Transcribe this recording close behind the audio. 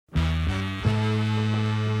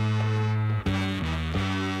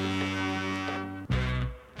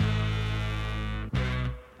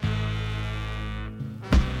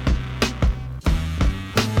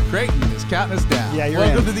Creighton is counting us down. Yeah,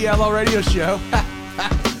 Welcome to the Outlaw Radio Show.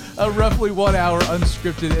 A roughly 1 hour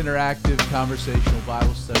unscripted, interactive, conversational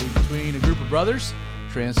Bible study between a group of brothers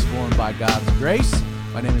transformed by God's grace.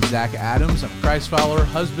 My name is Zach Adams. I'm a Christ follower,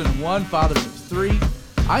 husband of one, father of three.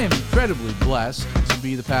 I am incredibly blessed to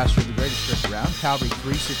be the pastor of the greatest church around, Calvary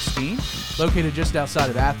 316, located just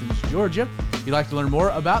outside of Athens, Georgia. If you'd like to learn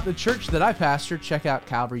more about the church that I pastor, check out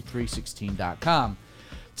calvary316.com.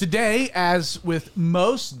 Today, as with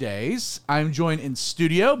most days, I'm joined in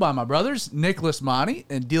studio by my brothers, Nicholas Monty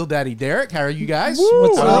and Deal Daddy Derek. How are you guys?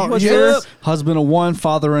 What's up? What's up? Husband of one,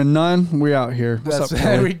 father of none. We out here. What's up,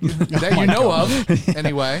 that you know of.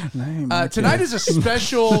 Anyway, tonight is a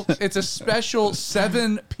special. It's a special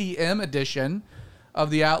 7 p.m. edition of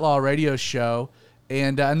the Outlaw Radio Show,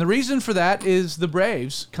 and the reason for that is the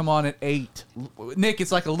Braves come on at 8. Nick,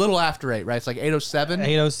 it's like a little after 8, right? It's like 8:07.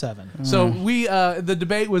 8:07. So we the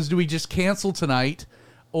debate was, do we just cancel tonight,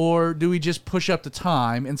 or do we just push up the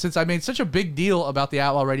time? And since I made such a big deal about the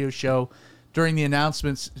Outlaw Radio Show during the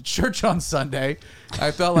announcements at church on Sunday,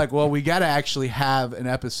 I felt like, well, we got to actually have an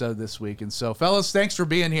episode this week. And so, fellas, thanks for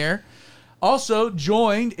being here. Also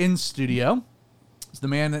joined in studio is the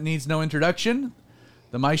man that needs no introduction,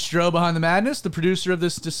 the maestro behind the madness, the producer of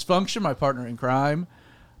this dysfunction, my partner in crime,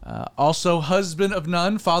 also husband of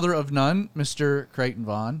none, father of none, Mr. Creighton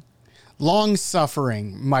Vaughn.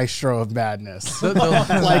 Long-suffering maestro of madness.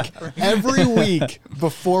 Like every week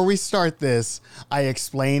before we start this, I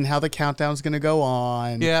explain how the countdown's going to go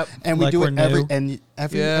on. Yep. And we Like do we're it new.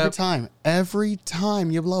 every time. Every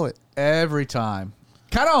time you blow it. Every time.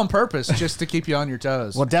 Kind of on purpose, just to keep you on your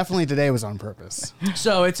toes. Well, definitely today was on purpose.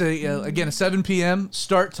 So it's again a 7 p.m.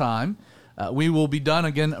 start time. We will be done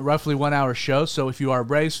again, a roughly 1 hour show. So if you are a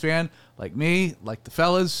Braves fan like me, like the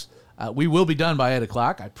fellas, we will be done by 8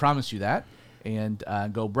 o'clock. I promise you that. And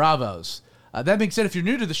go Bravos. That being said, if you're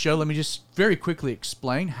new to the show, let me just very quickly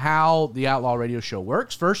explain how the Outlaw Radio Show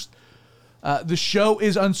works. First, the show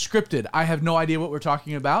is unscripted. I have no idea what we're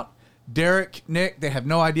talking about. Derek, Nick, they have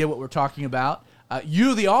no idea what we're talking about.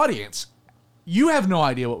 You, the audience, you have no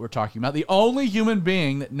idea what we're talking about. The only human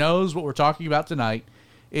being that knows what we're talking about tonight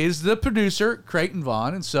is the producer, Creighton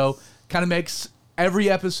Vaughn. And so kind of makes every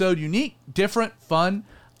episode unique, different, fun.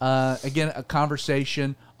 Again, a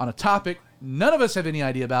conversation on a topic none of us have any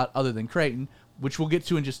idea about other than Creighton, which we'll get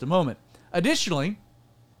to in just a moment. Additionally,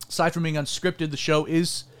 aside from being unscripted, the show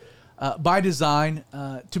is by design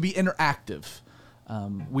to be interactive.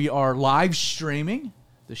 We are live streaming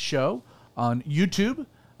the show on YouTube.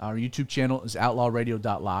 Our YouTube channel is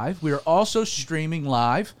outlawradio.live. We are also streaming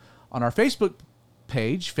live on our Facebook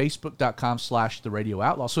page,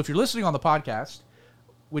 facebook.com/TheRadioOutlaw. So if you're listening on the podcast,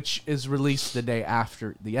 which is released the day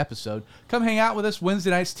after the episode, come hang out with us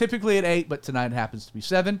Wednesday nights, typically at 8, but tonight it happens to be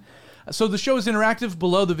 7. So the show is interactive.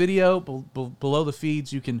 Below the video, below the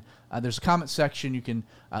feeds, you can there's a comment section. You can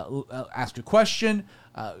ask a question,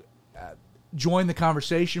 join the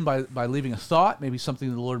conversation by leaving a thought, maybe something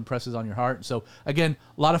that the Lord impresses on your heart. So again,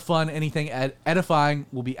 a lot of fun. Anything edifying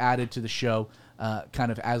will be added to the show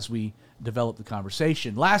kind of as we develop the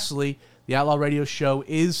conversation. Lastly, the Outlaw Radio Show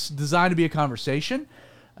is designed to be a conversation.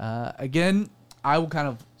 Again, I will kind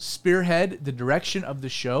of spearhead the direction of the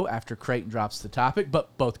show after Creighton drops the topic,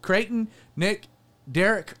 but both Creighton, Nick,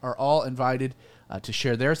 Derek are all invited to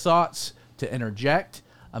share their thoughts, to interject.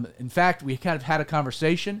 In fact, we kind of had a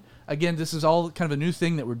conversation. Again, this is all kind of a new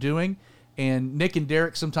thing that we're doing, and Nick and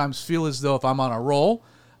Derek sometimes feel as though if I'm on a roll,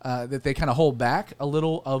 that they kind of hold back a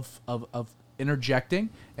little of interjecting,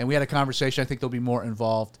 and we had a conversation. I think they'll be more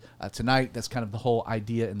involved tonight. That's kind of the whole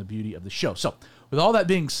idea and the beauty of the show. So with all that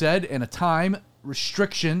being said, and a time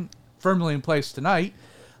restriction firmly in place tonight,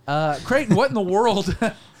 Creighton, what in the world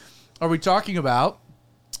are we talking about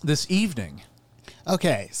this evening?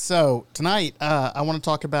 Okay, so tonight I want to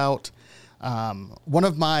talk about one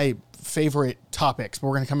of my favorite topics, but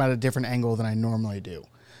we're going to come at a different angle than I normally do.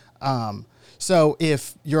 So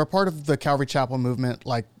if you're a part of the Calvary Chapel movement,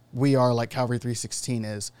 like we are, like Calvary 316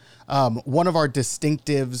 is, one of our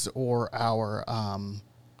distinctives or our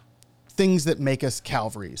things that make us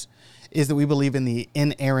Calvaries is that we believe in the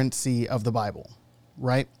inerrancy of the Bible,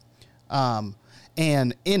 right?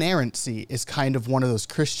 And inerrancy is kind of one of those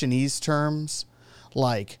Christianese terms,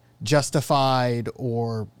 like justified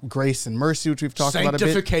or grace and mercy, which we've talked about a bit.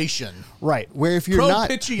 Sanctification. Right. Where if you're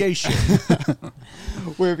propitiation.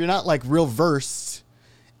 Where if you're not like real versed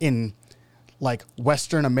in like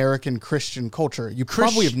Western American Christian culture, you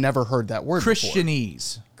probably have never heard that word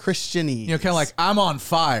Christianese. before. Christianese. You know, kind of like, I'm on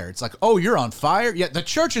fire. It's like, oh, you're on fire? Yeah, the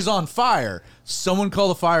church is on fire. Someone call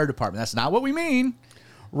the fire department. That's not what we mean.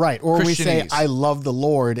 Right. Or we say, Christianese. I love the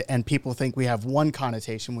Lord, and people think we have one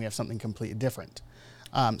connotation. We have something completely different.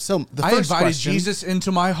 So the I first invited question, Jesus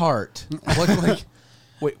into my heart.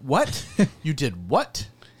 Wait, what? You did what?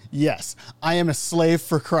 yes, I am a slave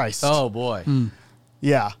for Christ. Oh, boy.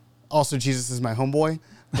 Yeah. Also, Jesus is my homeboy.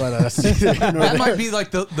 But that's That might be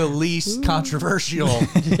like the least controversial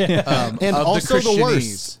and of also the the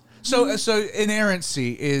Christianese. worst. So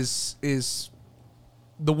inerrancy is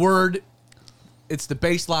the word. It's the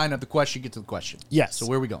baseline of the question. Get to the question. Yes. So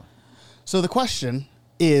where are we going? So the question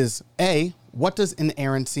is, A, what does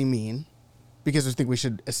inerrancy mean? Because I think we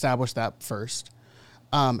should establish that first.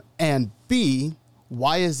 And B,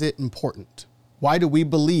 why is it important? Why do we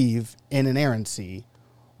believe in inerrancy?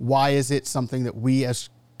 Why is it something that we as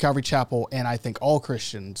Calvary Chapel, and I think all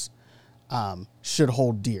Christians, should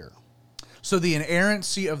hold dear? So the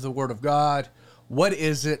inerrancy of the Word of God. What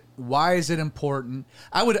is it? Why is it important?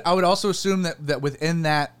 I would also assume that within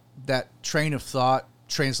that train of thought,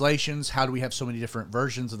 translations. How do we have so many different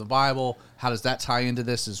versions of the Bible? How does that tie into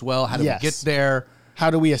this as well? How do we get there? How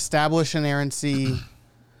do we establish inerrancy?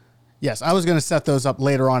 Yes, I was going to set those up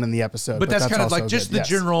later on in the episode. But that's kind of like also just good. the Yes.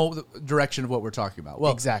 general direction of what we're talking about.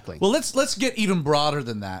 Well, Exactly. Well, let's get even broader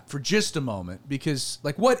than that for just a moment, because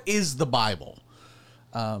like, what is the Bible?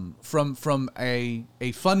 From a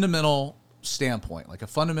fundamental standpoint, like a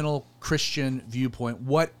fundamental Christian viewpoint,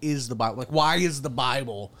 what is the Bible? Like, why is the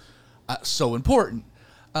Bible so important?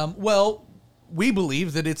 Well, we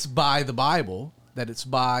believe that it's by the Bible, that it's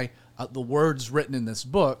by the words written in this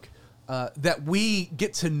book, that we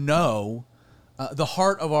get to know the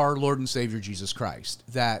heart of our Lord and Savior Jesus Christ,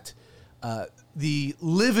 that the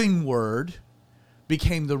living Word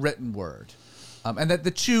became the written Word, and that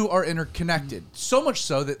the two are interconnected. So much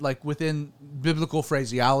so that, like, within biblical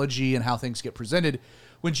phraseology and how things get presented,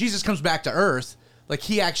 when Jesus comes back to earth, like,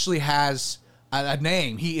 he actually has a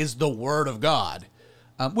name. He is the Word of God,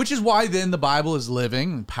 which is why then the Bible is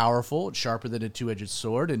living and powerful and sharper than a two-edged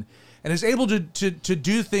sword, and is able to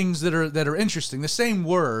do things that are interesting. The same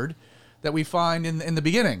word that we find in the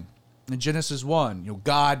beginning, in Genesis 1,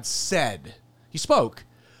 God said, he spoke,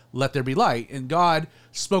 let there be light. And God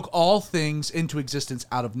spoke all things into existence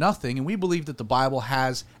out of nothing. And we believe that the Bible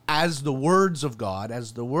has, as the words of God,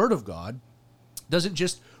 as the Word of God, doesn't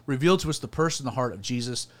just reveal to us the person, the heart of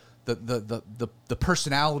Jesus, the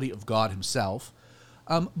personality of God himself,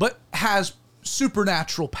 but has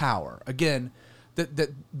supernatural power. Again,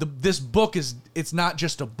 this book it's not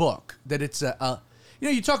just a book, that it's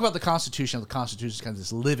you talk about the Constitution. The Constitution is kind of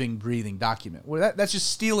this living, breathing document. Well, that's just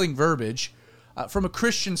stealing verbiage from a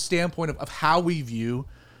Christian standpoint of how we view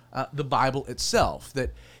the Bible itself.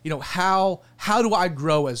 That, how do I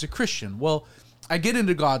grow as a Christian? Well, I get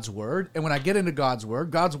into God's Word, and when I get into God's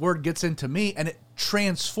Word gets into me, and it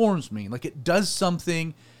transforms me. Like, it does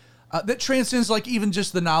something that transcends, like, even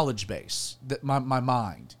just the knowledge base, that my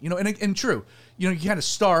mind. And true. You kind of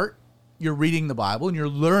start, you're reading the Bible, and you're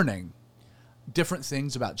learning different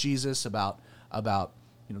things about Jesus, about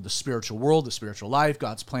the spiritual world, the spiritual life,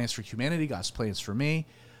 God's plans for humanity, God's plans for me,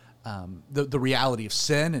 the reality of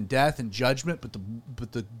sin and death and judgment,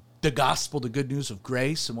 but the gospel, the good news of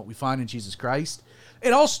grace and what we find in Jesus Christ.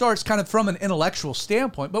 It all starts kind of from an intellectual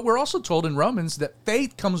standpoint, but we're also told in Romans that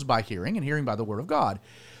faith comes by hearing, and hearing by the Word of God.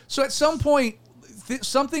 So at some point,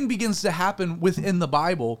 something begins to happen within the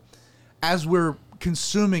Bible as we're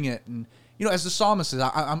consuming it. And, as the psalmist says,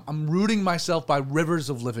 I'm rooting myself by rivers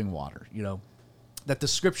of living water, that the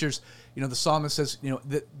scriptures, the psalmist says,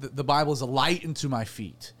 that the Bible is a light unto my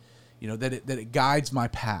feet, that it guides my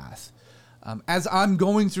path. As I'm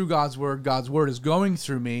going through God's Word is going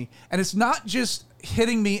through me, and it's not just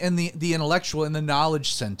hitting me in the intellectual, in the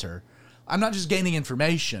knowledge center. I'm not just gaining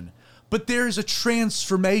information, but there's a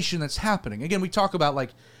transformation that's happening. Again, we talk about, like,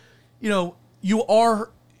 you are,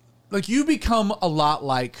 like, you become a lot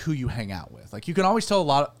like who you hang out with. Like, you can always tell a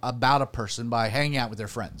lot about a person by hanging out with their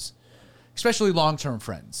friends, especially long-term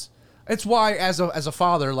friends. It's why, as a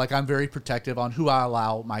father, like, I'm very protective on who I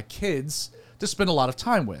allow my kids to spend a lot of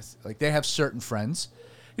time with. Like, they have certain friends,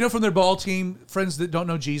 from their ball team, friends that don't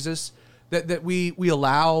know Jesus, that we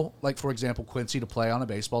allow, like, for example, Quincy to play on a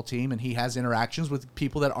baseball team, and he has interactions with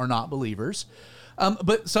people that are not believers.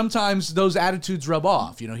 But sometimes those attitudes rub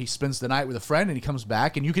off. He spends the night with a friend, and he comes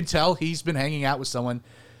back, and you can tell he's been hanging out with someone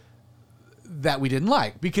that we didn't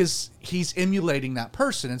like, because he's emulating that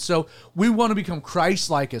person. And so we want to become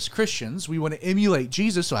Christ-like as Christians. We want to emulate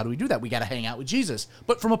Jesus. So how do we do that? We got to hang out with Jesus.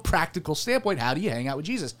 But from a practical standpoint, how do you hang out with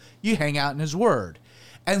Jesus? You hang out in his Word.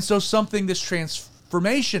 And so this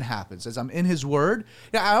transformation happens as I'm in his Word.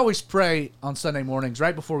 I always pray on Sunday mornings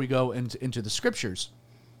right before we go into the scriptures.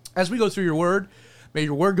 As we go through your Word, May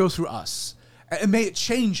your word go through us. And may it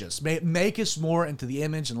change us. May it make us more into the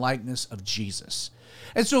image and likeness of Jesus.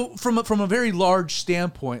 And so from a very large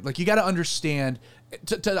standpoint, like you got to understand,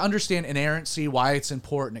 to understand inerrancy, why it's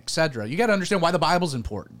important, etc. You got to understand why the Bible's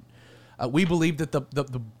important. We believe that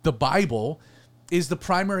the Bible is the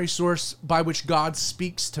primary source by which God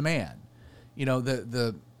speaks to man. You know,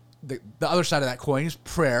 the other side of that coin is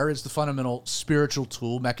prayer is the fundamental spiritual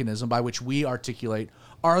tool mechanism by which we articulate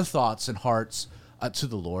our thoughts and hearts to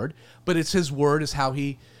the Lord. But it's his word is how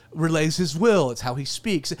he relays his will. It's how he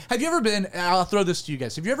speaks. Have you ever been, I'll throw this to you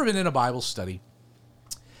guys. Have you ever been in a Bible study?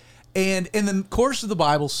 And in the course of the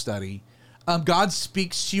Bible study, God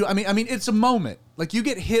speaks to you. I mean, it's a moment. Like you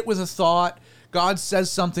get hit with a thought. God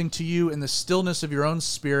says something to you in the stillness of your own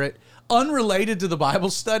spirit, unrelated to the Bible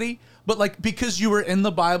study, but like because you were in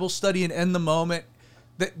the Bible study and in the moment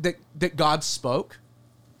that God spoke.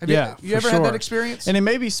 Have you ever had that experience? And it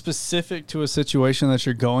may be specific to a situation that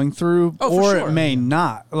you're going through, or it may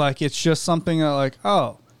not. Like it's just something that like,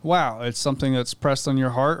 oh, wow, it's something that's pressed on your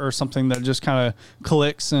heart or something that just kind of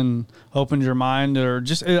clicks and opens your mind or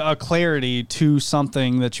just a clarity to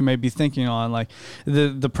something that you may be thinking on. Like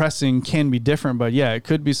the pressing can be different, but yeah, it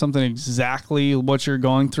could be something exactly what you're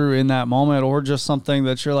going through in that moment or just something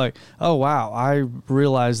that you're like, oh, wow, I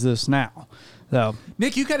realize this now. So,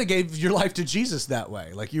 Nick, you kind of gave your life to Jesus that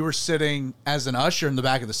way. Like you were sitting as an usher in the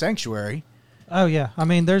back of the sanctuary. Oh, yeah. I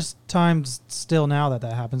mean, there's times still now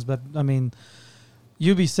that happens, but I mean,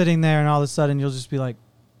 you'll be sitting there and all of a sudden you'll just be like,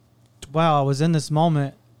 wow, I was in this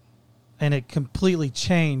moment and it completely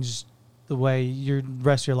changed the way your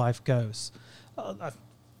rest of your life goes.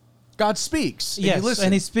 God speaks. Yes,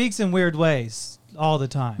 and he speaks in weird ways all the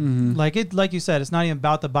time. Mm-hmm. Like you said, it's not even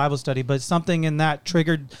about the Bible study, but something in that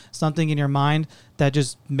triggered something in your mind that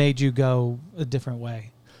just made you go a different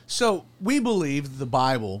way. So we believe the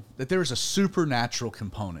Bible, that there is a supernatural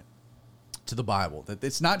component to the Bible, that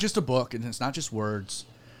it's not just a book and it's not just words,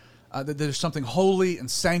 that there's something holy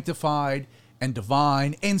and sanctified and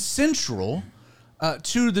divine and central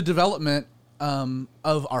to the development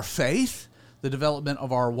of our faith, the development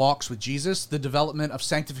of our walks with Jesus, the development of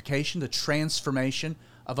sanctification, the transformation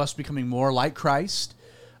of us becoming more like Christ,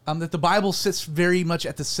 that the Bible sits very much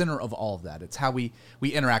at the center of all of that. It's how we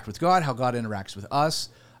interact with God, how God interacts with us.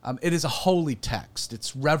 It is a holy text.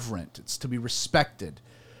 It's reverent. It's to be respected.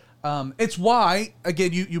 It's why,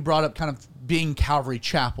 again, you brought up kind of being Calvary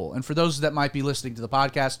Chapel. And for those that might be listening to the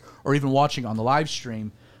podcast or even watching on the live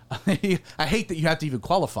stream, I hate that you have to even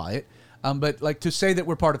qualify it. But like to say that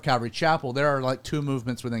we're part of Calvary Chapel, there are like two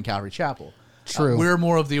movements within Calvary Chapel. True. We're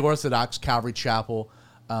more of the Orthodox Calvary Chapel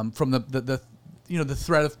from the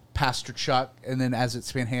thread of Pastor Chuck, and then as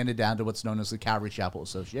it's been handed down to what's known as the Calvary Chapel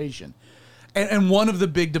Association. And one of the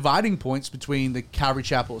big dividing points between the Calvary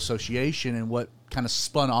Chapel Association and what kind of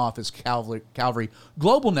spun off as Calvary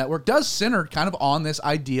Global Network does center kind of on this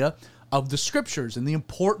idea of the Scriptures and the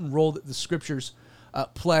important role that the Scriptures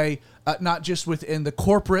play, not just within the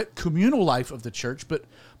corporate communal life of the church, but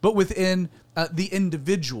within the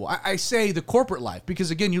individual. I say the corporate life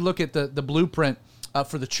because, again, you look at the blueprint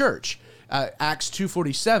for the church. Acts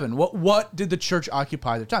 2:47. What did the church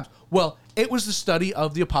occupy their times? Well, it was the study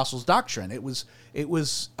of the apostles' doctrine. It was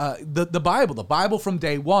the Bible. The Bible from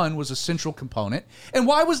day one was a central component. And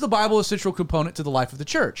why was the Bible a central component to the life of the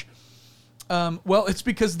church? Well, it's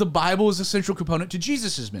because the Bible is a central component to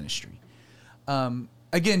Jesus' ministry.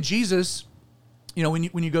 Again, Jesus,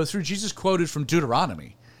 when you go through, Jesus quoted from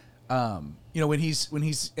Deuteronomy. When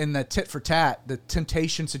he's in the tit for tat, the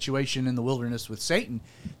temptation situation in the wilderness with Satan,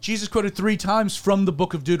 Jesus quoted 3 times from the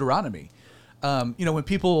book of Deuteronomy. When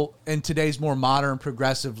people in today's more modern,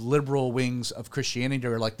 progressive, liberal wings of Christianity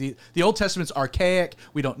are like, the Old Testament's archaic,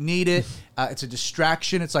 we don't need it, it's a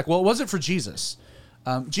distraction. It's like, well, it wasn't for Jesus.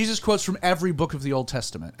 Jesus quotes from every book of the Old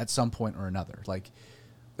Testament at some point or another. Like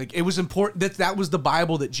it was important that was the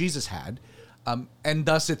Bible that Jesus had, and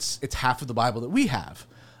thus it's half of the Bible that we have.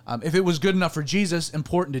 If it was good enough for Jesus,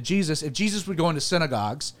 important to Jesus, if Jesus would go into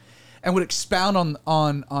synagogues and would expound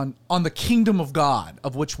on the kingdom of God,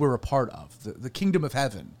 of which we're a part of, the kingdom of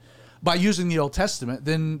heaven, by using the Old Testament,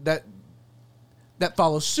 then that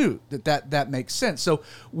follows suit. That makes sense. So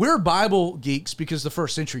we're Bible geeks because the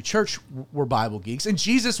first century church were Bible geeks, and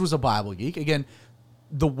Jesus was a Bible geek. Again,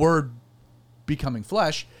 the Word becoming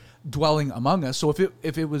flesh, dwelling among us. So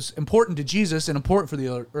if it was important to Jesus and important for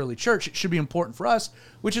the early church, it should be important for us,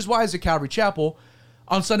 which is why as a Calvary Chapel,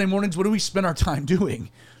 on Sunday mornings, what do we spend our time doing?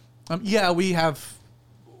 We have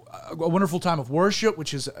a wonderful time of worship,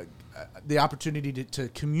 which is the opportunity to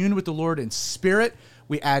commune with the Lord in spirit.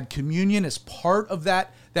 We add communion as part of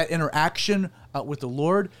that interaction with the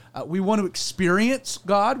Lord. We want to experience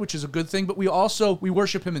God, which is a good thing, but we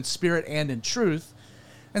worship him in spirit and in truth.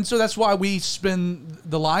 And so that's why we spend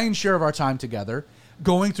the lion's share of our time together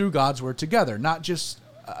going through God's word together, not just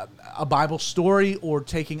a Bible story or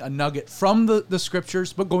taking a nugget from the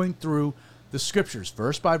scriptures, but going through the scriptures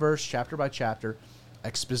verse by verse, chapter by chapter,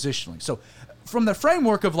 expositionally. So from the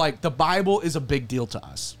framework of like the Bible is a big deal to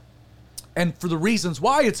us, and for the reasons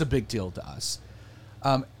why it's a big deal to us,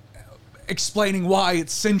 explaining why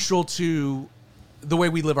it's central to the way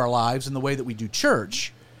we live our lives and the way that we do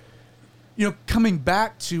church, coming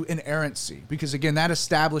back to inerrancy, because again, that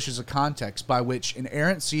establishes a context by which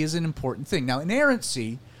inerrancy is an important thing. Now,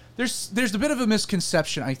 inerrancy, there's a bit of a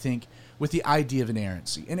misconception, I think, with the idea of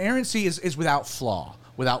inerrancy. Inerrancy is without flaw,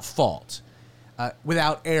 without fault,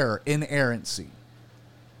 without error, inerrancy.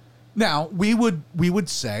 Now, we would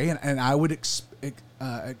say, and I would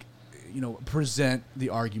present the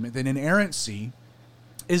argument that inerrancy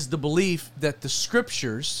is the belief that the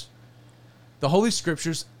scriptures, the Holy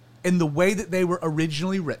Scriptures, in the way that they were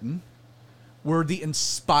originally written, were the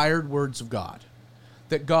inspired words of God.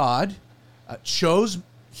 That God chose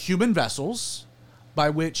human vessels by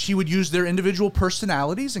which he would use their individual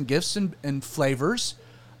personalities and gifts and flavors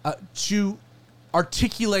to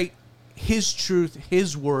articulate his truth,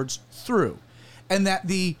 his words through. And that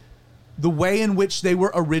the way in which they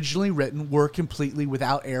were originally written were completely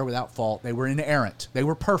without error, without fault. They were inerrant. They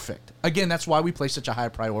were perfect. Again, that's why we place such a high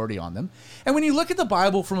priority on them. And when you look at the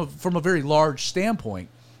Bible from a very large standpoint,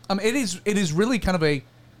 it is really kind of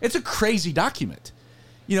it's a crazy document.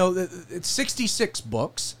 It's 66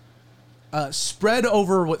 books spread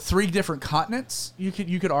over 3 different continents. You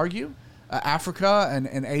could argue Africa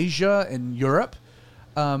and Asia and Europe.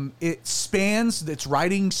 Its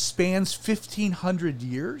writing spans 1,500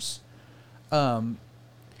 years.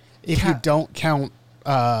 If you don't count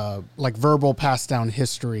like verbal passed down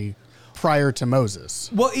history prior to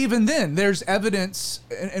Moses. Well, even then, there's evidence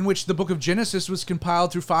in which the book of Genesis was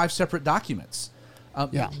compiled through 5 separate documents.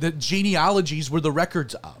 The genealogies were the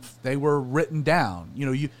records of. They were written down.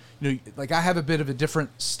 Like I have a bit of a different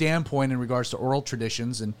standpoint in regards to oral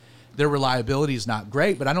traditions, and their reliability is not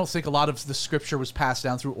great, but I don't think a lot of the scripture was passed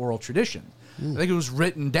down through oral tradition. I think it was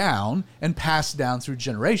written down and passed down through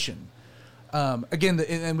generation. Again,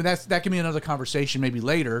 that can be another conversation maybe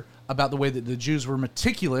later about the way that the Jews were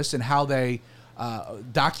meticulous and how they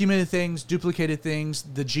documented things, duplicated things,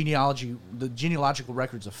 the genealogical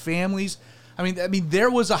records of families. I mean,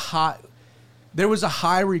 there was a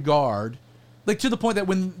high regard, like to the point that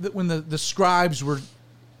when the scribes were,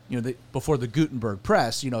 before the Gutenberg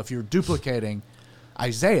press, if you're duplicating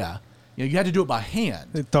Isaiah, you had to do it by hand.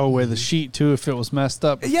 They'd throw away the sheet too if it was messed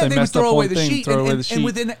up. Yeah, they would throw away the sheet, and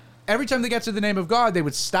within every time they got to the name of God, they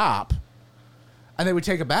would stop, and they would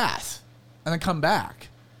take a bath, and then come back.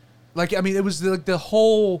 It was like the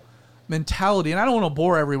whole mentality, and I don't want to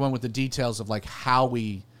bore everyone with the details of like how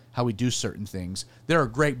we do certain things. There are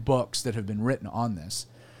great books that have been written on this,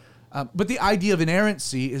 but the idea of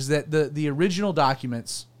inerrancy is that the original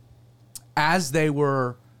documents, as they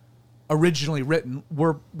were originally written,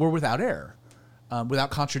 were without error,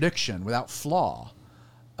 without contradiction, without flaw.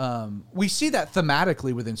 We see that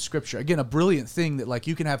thematically within Scripture. Again, a brilliant thing that like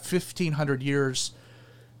you can have 1,500 years,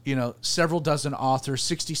 several dozen authors,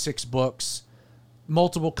 66 books,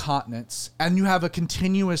 multiple continents, and you have a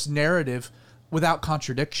continuous narrative without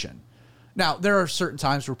contradiction. Now, there are certain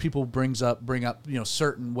times where people bring up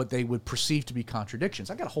certain what they would perceive to be contradictions.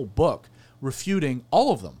 I got a whole book refuting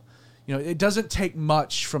all of them. It doesn't take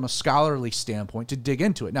much from a scholarly standpoint to dig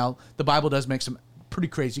into it. Now, the Bible does make some pretty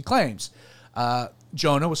crazy claims.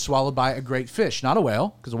 Jonah was swallowed by a great fish, not a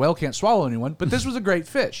whale, because a whale can't swallow anyone, but this was a great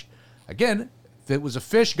fish. Again, if it was a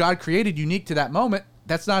fish God created unique to that moment,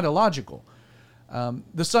 that's not illogical.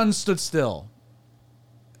 The sun stood still.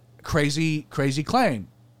 Crazy claim.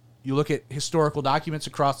 You look at historical documents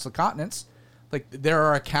across the continents, like there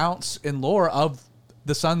are accounts in lore of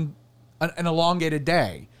the sun, an elongated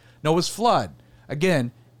day, Noah's flood.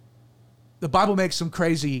 Again, the Bible makes some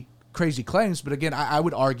crazy claims, but again, I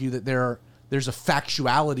would argue that there's a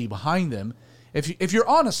factuality behind them if you're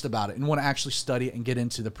honest about it and want to actually study it and get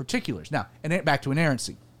into the particulars. Now, and back to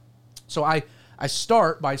inerrancy. So I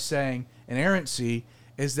start by saying inerrancy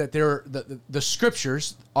is that the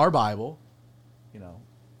scriptures, our Bible,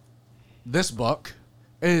 this book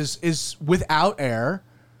is without error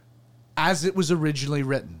as it was originally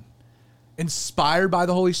written. Inspired by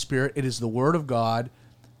the Holy Spirit, it is the Word of God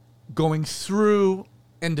going through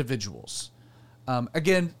individuals.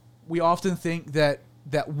 Again, we often think that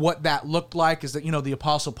what that looked like is that, the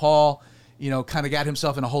Apostle Paul, kind of got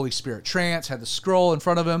himself in a Holy Spirit trance, had the scroll in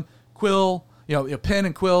front of him, quill, pen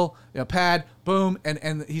and quill, pad, boom,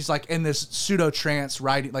 and he's like in this pseudo trance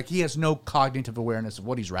writing, like he has no cognitive awareness of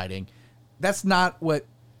what he's writing. That's not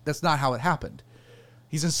how it happened.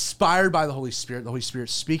 He's inspired by the Holy Spirit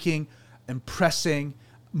speaking, impressing,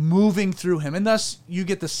 moving through him, and thus you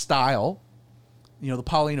get the style. The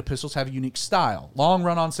Pauline epistles have a unique style, long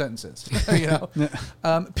run-on sentences.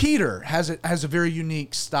 Peter has a very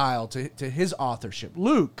unique style to his authorship.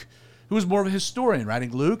 Luke, who was more of a historian,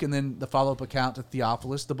 writing Luke, and then the follow-up account to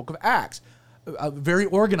Theophilus, the book of Acts, very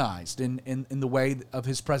organized in the way of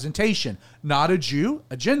his presentation. Not a Jew,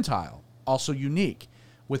 a Gentile, also unique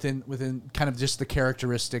within kind of just the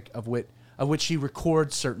characteristic of which he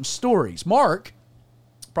records certain stories. Mark,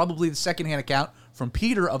 probably the secondhand account from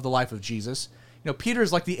Peter of the life of Jesus. Peter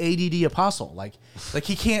is like the ADD apostle. Like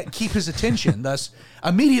he can't keep his attention. Thus,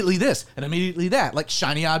 immediately this and immediately that. Like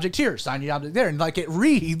shiny object here, shiny object there. And like it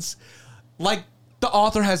reads like the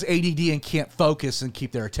author has ADD and can't focus and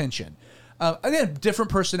keep their attention. Again, different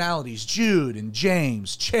personalities. Jude and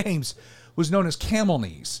James. James was known as Camel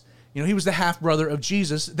Knees. He was the half-brother of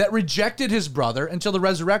Jesus that rejected his brother until the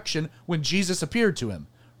resurrection when Jesus appeared to him,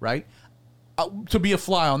 right? To be a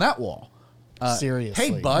fly on that wall. Seriously.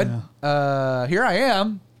 Hey, bud, here I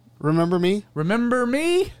am. Remember me? Remember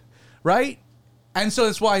me? Right? And so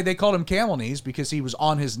that's why they called him Camel Knees, because he was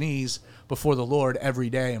on his knees before the Lord every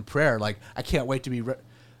day in prayer. Like, I can't wait to be,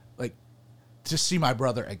 to see my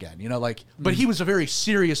brother again. But he was a very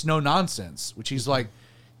serious, no-nonsense, which he's like,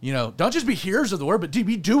 don't just be hearers of the word, but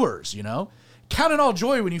be doers, Count it all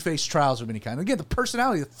joy when you face trials of any kind. Again, the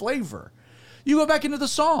personality, the flavor. You go back into the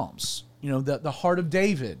Psalms, the heart of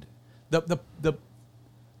David, the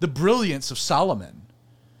brilliance of Solomon.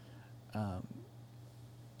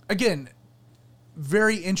 Again,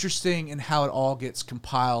 very interesting in how it all gets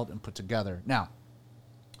compiled and put together. Now,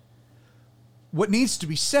 what needs to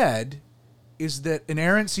be said is that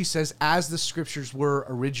inerrancy says, as the scriptures were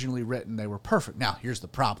originally written, they were perfect. Now, here's the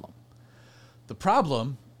problem. The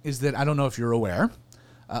problem is that, I don't know if you're aware,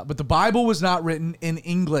 but the Bible was not written in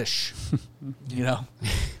English.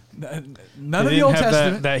 None of the Old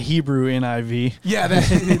Testament. That Hebrew NIV. Yeah,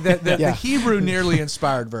 the Hebrew nearly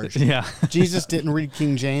inspired version. Yeah. Jesus didn't read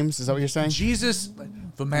King James. Is that what you're saying? Jesus,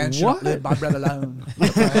 the man should not live by bread alone.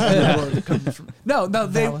 No,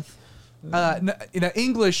 they,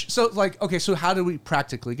 English. So so how do we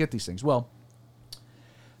practically get these things? Well,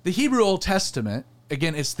 the Hebrew Old Testament,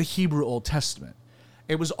 again, it's the Hebrew Old Testament.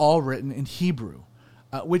 It was all written in Hebrew,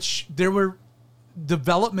 which there were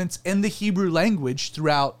developments in the Hebrew language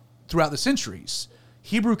throughout the centuries.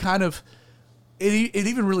 Hebrew kind of, it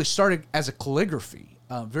even really started as a calligraphy,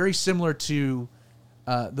 very similar to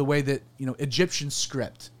the way that Egyptian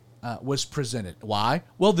script was presented. Why?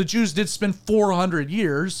 Well, the Jews did spend 400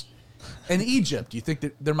 years in Egypt. You think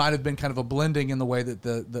that there might have been kind of a blending in the way that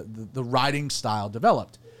the writing style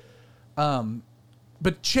developed,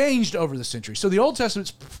 but changed over the centuries. So the Old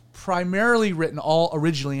Testament's primarily written all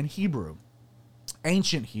originally in Hebrew,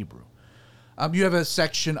 ancient Hebrew. You have a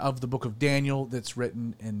section of the book of Daniel that's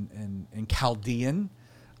written in Chaldean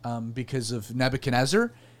because of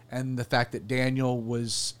Nebuchadnezzar and the fact that Daniel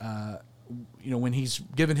was, when he's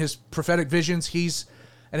given his prophetic visions, he's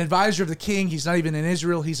an advisor of the king. He's not even in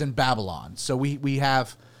Israel. He's in Babylon. So we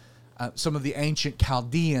have some of the ancient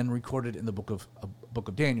Chaldean recorded in the book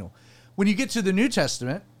of Daniel. When you get to the New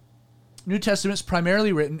Testament is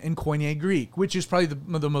primarily written in Koine Greek, which is probably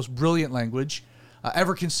the most brilliant language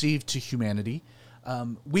ever conceived to humanity.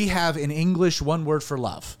 We have in English one word for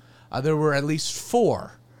love. There were at least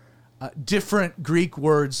 4 different Greek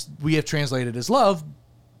words we have translated as love,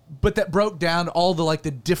 but that broke down all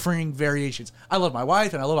the differing variations. I love my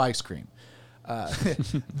wife and I love ice cream.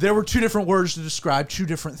 There were 2 different words to describe 2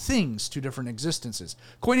 different things, 2 different existences.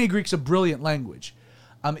 Koine Greek's a brilliant language.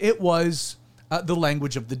 It was the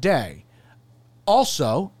language of the day.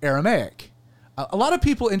 Also, Aramaic. A lot of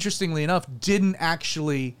people, interestingly enough, didn't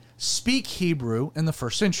actually speak Hebrew in the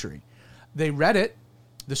first century. They read it.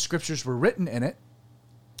 The scriptures were written in it.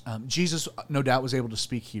 Jesus, no doubt, was able to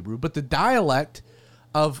speak Hebrew. But the dialect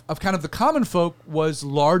of kind of the common folk was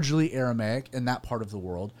largely Aramaic in that part of the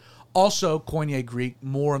world. Also, Koine Greek,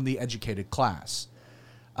 more in the educated class.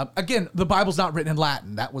 Again, the Bible's not written in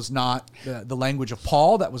Latin. That was not the language of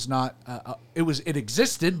Paul. That was not. It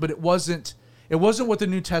existed, but it wasn't. It wasn't what the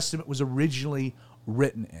New Testament was originally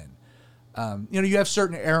written in. You have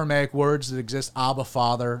certain Aramaic words that exist. Abba,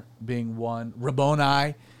 Father, being one.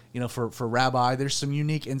 Rabboni, for rabbi. There's some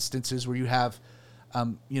unique instances where you have,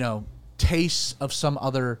 tastes of some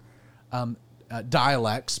other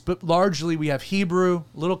dialects, but largely we have Hebrew,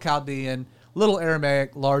 little Chaldean, little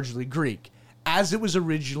Aramaic, largely Greek, as it was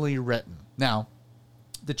originally written. Now,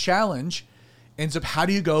 the challenge ends up, how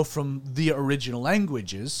do you go from the original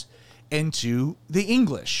languages into the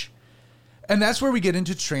English? And that's where we get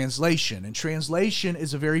into translation. And translation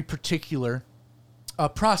is a very particular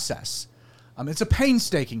process. It's a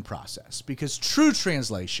painstaking process, because true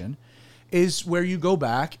translation is where you go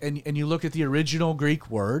back and you look at the original Greek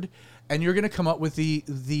word, and you're going to come up with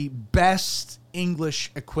the best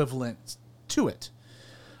English equivalent to it.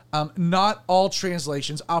 Not all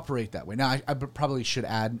translations operate that way. Now, I probably should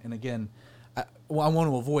add, and again, I want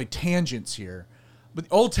to avoid tangents here, but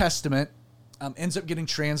the Old Testament ends up getting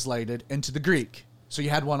translated into the Greek. So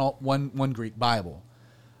you had one Greek Bible.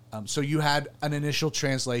 So you had an initial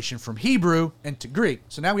translation from Hebrew into Greek.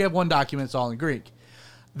 So now we have one document, it's all in Greek.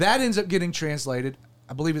 That ends up getting translated,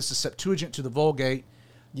 I believe it's the Septuagint to the Vulgate.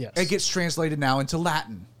 Yes. It gets translated now into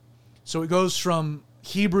Latin. So it goes from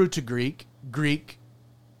Hebrew to Greek, Greek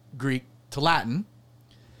to Latin.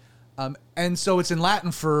 And so it's in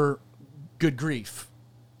Latin for good grief,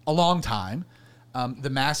 a long time. The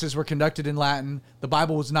masses were conducted in Latin. The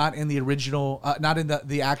Bible was not in the original, not in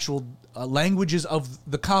the actual languages of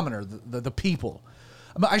the commoner, the people.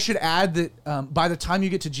 I should add that by the time you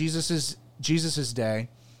get to Jesus's day,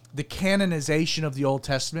 the canonization of the Old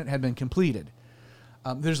Testament had been completed.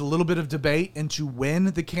 There's a little bit of debate into when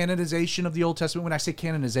the canonization of the Old Testament. When I say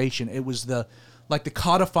canonization, it was the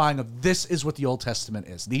codifying of, this is what the Old Testament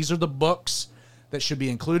is. These are the books that should be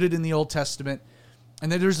included in the Old Testament.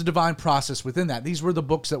 And then there's a divine process within that. These were the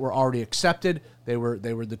books that were already accepted. They were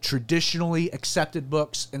the traditionally accepted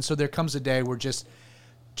books. And so there comes a day where, just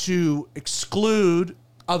to exclude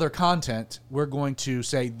other content, we're going to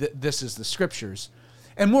say this is the scriptures.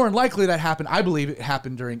 And more than likely that happened, I believe it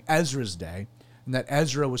happened during Ezra's day, and that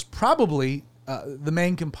Ezra was probably the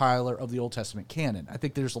main compiler of the Old Testament canon. I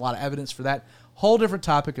think there's a lot of evidence for that. Whole different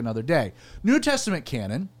topic another day. New Testament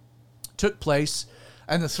canon took place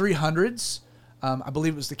in the 300s. I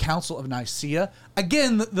believe it was the Council of Nicaea.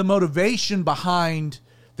 Again, the motivation behind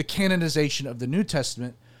the canonization of the New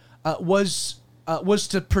Testament was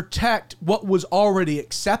to protect what was already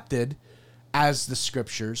accepted as the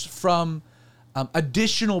scriptures from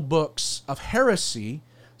additional books of heresy,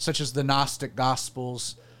 such as the Gnostic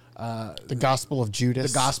Gospels, the Gospel of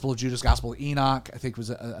Judas, Gospel of Enoch, I think was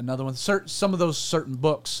another one. Some of those certain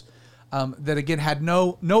books that again had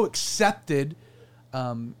no accepted.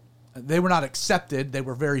 They were not accepted. They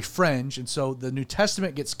were very fringe, and so the New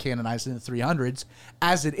Testament gets canonized in the 300s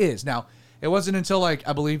as it is. Now, it wasn't until I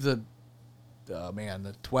believe the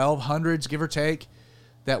 1200s, give or take,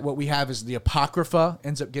 that what we have is the Apocrypha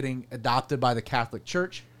ends up getting adopted by the Catholic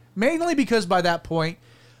Church, mainly because by that point,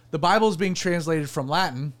 the Bible is being translated from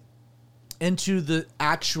Latin into the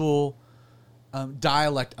actual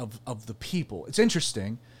dialect of the people. It's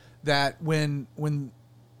interesting that when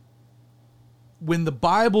the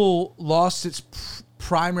Bible lost its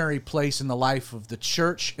primary place in the life of the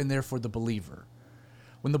church and therefore the believer,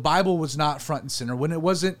 when the Bible was not front and center, when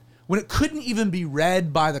it couldn't even be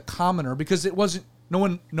read by the commoner because it wasn't, no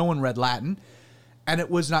one read Latin, and it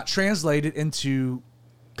was not translated into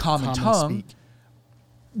common tongue. Speak.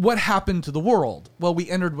 What happened to the world? Well, we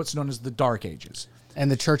entered what's known as the Dark Ages. And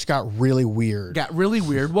the church got really weird.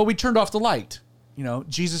 Well, we turned off the light.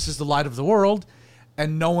 Jesus is the light of the world,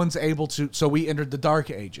 and no one's able to. So we entered the Dark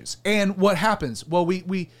Ages. And what happens? Well,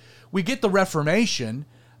 we get the Reformation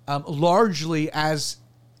largely as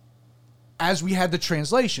we had the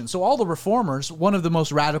translation. So all the reformers, one of the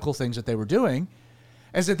most radical things that they were doing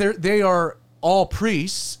is that they are all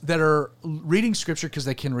priests that are reading scripture because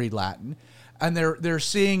they can read Latin, and they're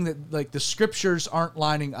seeing that the scriptures aren't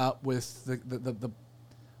lining up with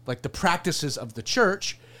the practices of the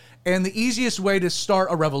church. And the easiest way to start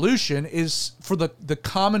a revolution is for the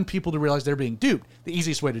common people to realize they're being duped. The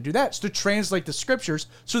easiest way to do that is to translate the scriptures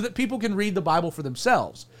so that people can read the Bible for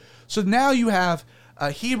themselves. So now you have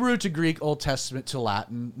Hebrew to Greek, Old Testament to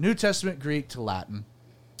Latin, New Testament Greek to Latin,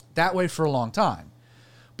 that way for a long time.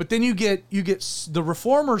 But then you get the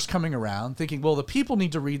reformers coming around thinking, well, the people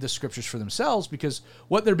need to read the scriptures for themselves because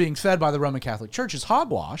what they're being fed by the Roman Catholic Church is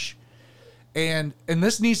hogwash. And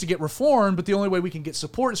this needs to get reformed, but the only way we can get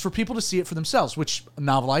support is for people to see it for themselves, which a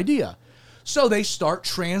novel idea. So they start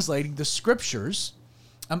translating the scriptures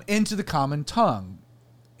into the common tongue,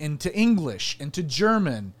 into English, into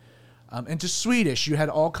German, into Swedish. You had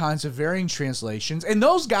all kinds of varying translations. And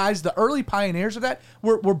those guys, the early pioneers of that,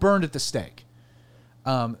 were burned at the stake.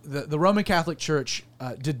 The Roman Catholic Church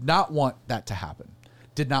did not want that to happen,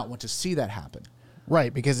 did not want to see that happen.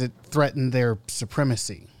 Right, because it threatened their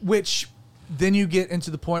supremacy. Which then you get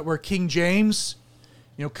into the point where King James,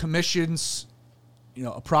 commissions,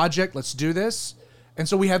 a project, let's do this. And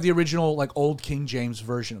so we have the original, like, old King James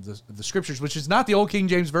version of the scriptures, which is not the old King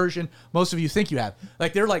James version most of you think you have.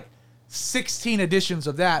 Like, there are like 16 editions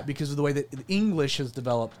of that because of the way that English has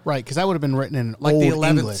developed. Right, because that would have been written in Like old the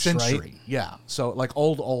 11th English, century. right? Yeah. So like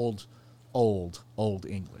old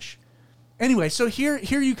English. Anyway, so here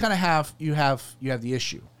you kind of have the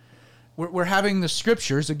issue. We're having the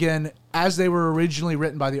scriptures, again, as they were originally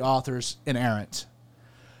written by the authors, inerrant,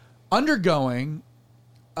 undergoing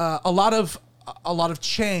a lot of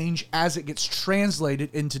change as it gets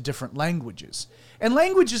translated into different languages. And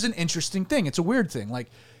language is an interesting thing. It's a weird thing. Like,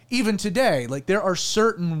 even today, like, there are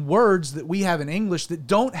certain words that we have in English that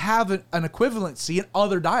don't have an equivalency in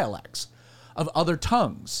other dialects of other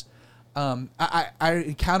tongues. I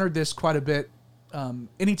encountered this quite a bit.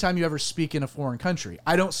 Anytime you ever speak in a foreign country,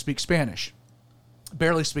 I don't speak Spanish,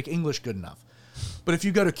 barely speak English good enough. But if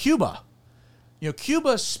you go to Cuba,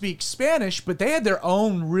 Cuba speaks Spanish, but they had their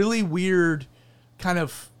own really weird kind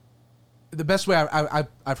of, the best way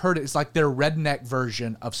I've heard it is like their redneck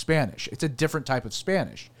version of Spanish. It's a different type of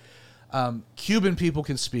Spanish. Cuban people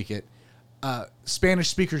can speak it. Spanish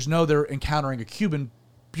speakers know they're encountering a Cuban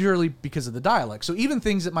purely because of the dialect. So even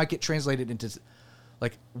things that might get translated into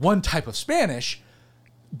like one type of Spanish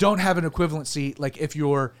don't have an equivalency. Like if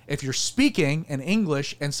you're speaking in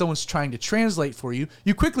English and someone's trying to translate for you,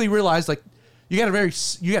 you quickly realize like you got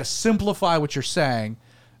to simplify what you're saying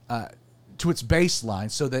to its baseline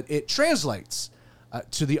so that it translates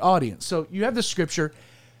to the audience. So you have the scripture.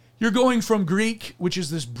 You're going from Greek, which is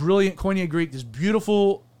this brilliant Koine Greek, this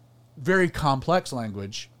beautiful, very complex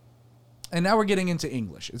language, and now we're getting into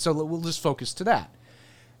English. And so we'll just focus to that.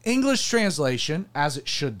 English translation, as it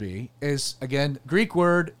should be, is, again, Greek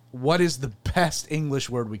word. What is the best English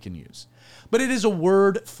word we can use? But it is a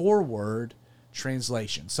word-for-word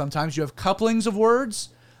translation. Sometimes you have couplings of words,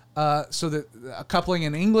 so that a coupling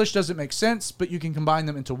in English doesn't make sense, but you can combine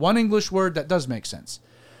them into one English word that does make sense.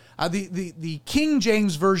 The King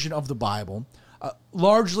James Version of the Bible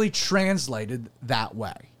largely translated that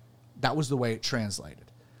way. That was the way it translated.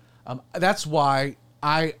 That's why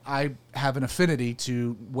I have an affinity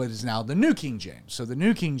to what is now the New King James. So the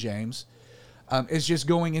New King James is just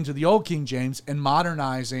going into the Old King James and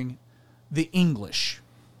modernizing the English,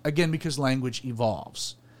 again, because language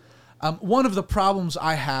evolves. One of the problems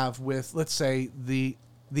I have with, let's say, the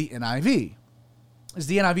NIV is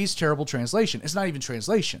the NIV's terrible translation. It's not even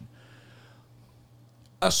translation.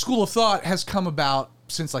 A school of thought has come about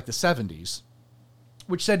since like the 70s,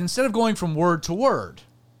 which said instead of going from word to word,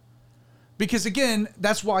 because again,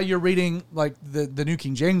 that's why you're reading like the New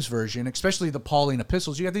King James Version, especially the Pauline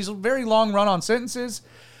epistles. You have these very long run-on sentences.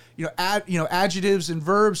 Adjectives and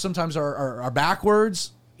verbs sometimes are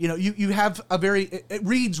backwards. You have it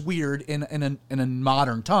reads weird in a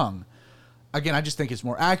modern tongue. Again, I just think it's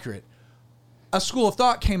more accurate. A school of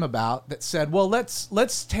thought came about that said, well,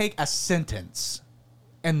 let's take a sentence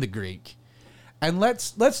in the Greek and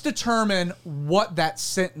let's determine what that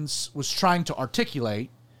sentence was trying to articulate.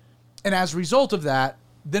 And as a result of that,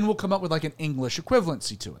 then we'll come up with like an English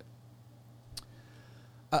equivalency to it.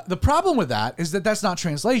 The problem with that is that that's not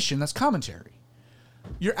translation, that's commentary.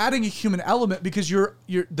 You're adding a human element because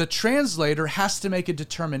the translator has to make a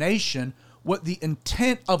determination what the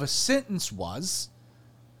intent of a sentence was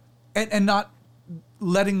and not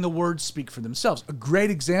letting the words speak for themselves. A great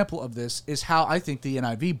example of this is how I think the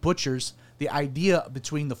NIV butchers the idea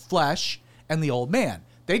between the flesh and the old man.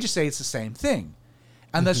 They just say it's the same thing.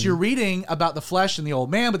 Unless you're reading about the flesh and the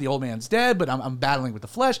old man, but the old man's dead, but I'm battling with the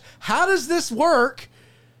flesh. How does this work?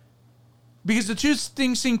 Because the two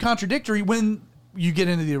things seem contradictory when you get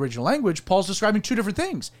into the original language. Paul's describing two different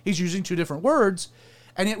things. He's using two different words,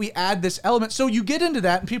 and yet we add this element. So you get into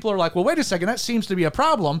that, and people are like, well, wait a second, that seems to be a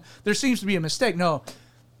problem. There seems to be a mistake. No,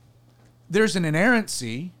 there's an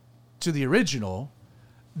inerrancy to the original.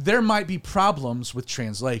 There might be problems with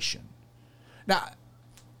translation. Now,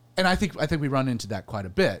 and I think we run into that quite a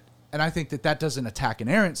bit. And I think that doesn't attack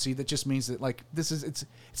inerrancy. That just means that like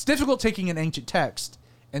it's difficult taking an ancient text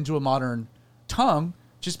into a modern tongue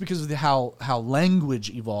just because of how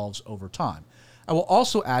language evolves over time. I will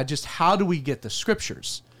also add just how do we get the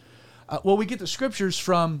scriptures? Well, we get the scriptures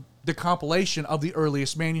from the compilation of the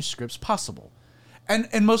earliest manuscripts possible.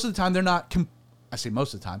 And most of the time they're not, I say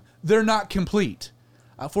most of the time, they're not complete.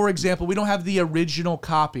 For example, we don't have the original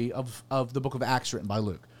copy of the book of Acts written by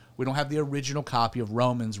Luke. We don't have the original copy of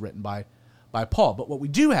Romans written by Paul. But what we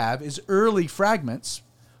do have is early fragments,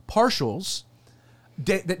 partials,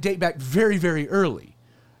 that date back very, very early.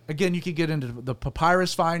 Again, you could get into the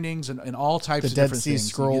papyrus findings and all types of different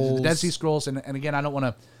things. The Dead Sea Scrolls. And again, I don't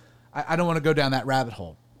want to go down that rabbit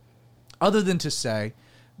hole. Other than to say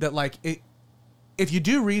that like if you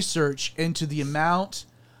do research into the amount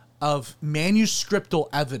of manuscriptal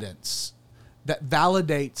evidence that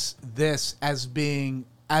validates this as being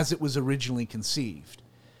as it was originally conceived,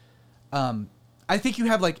 I think you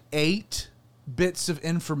have like 8 bits of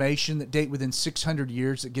information that date within 600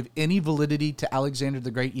 years that give any validity to Alexander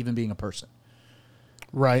the Great even being a person.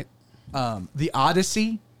 Right. The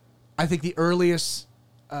Odyssey, I think the earliest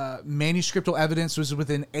manuscriptal evidence was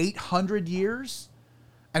within 800 years,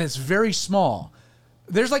 and it's very small.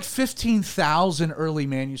 There's like 15,000 early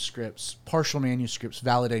manuscripts, partial manuscripts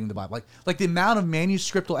validating the Bible. Like the amount of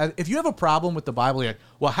manuscriptal. If you have a problem with the Bible, you're like,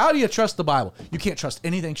 well, how do you trust the Bible? You can't trust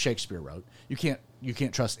anything Shakespeare wrote. You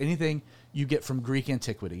can't trust anything you get from Greek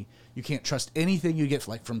antiquity. You can't trust anything you get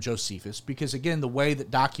like from Josephus, because again, the way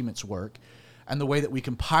that documents work and the way that we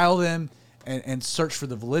compile them and search for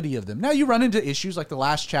the validity of them. Now you run into issues like the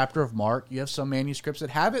last chapter of Mark. You have some manuscripts that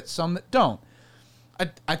have it, some that don't.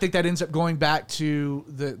 I think that ends up going back to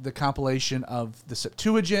the compilation of the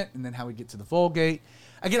Septuagint and then how we get to the Vulgate.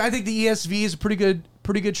 Again, I think the ESV is a pretty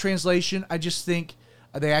good translation. I just think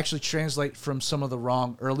they actually translate from some of the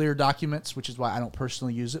wrong earlier documents, which is why I don't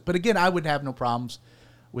personally use it. But again, I would have no problems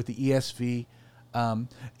with the ESV.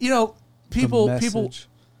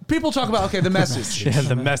 People talk about, okay, the message. Yeah,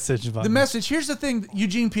 the message. The message. Here's the thing,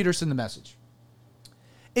 Eugene Peterson, the message.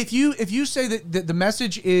 If you say that the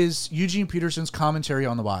message is Eugene Peterson's commentary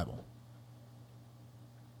on the Bible,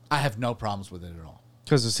 I have no problems with it at all.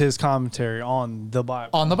 Because it's his commentary on the Bible.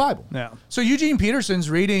 On the Bible. Yeah. So Eugene Peterson's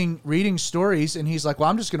reading stories, and he's like, well,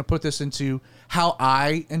 I'm just going to put this into how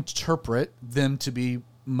I interpret them to be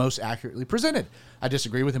most accurately presented. I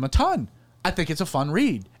disagree with him a ton. I think it's a fun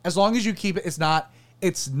read. As long as you keep it, it's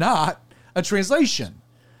not a translation.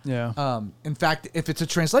 Yeah. In fact, if it's a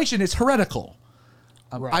translation, it's heretical.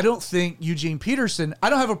 Right. I don't think Eugene Peterson, I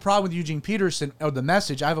don't have a problem with Eugene Peterson or the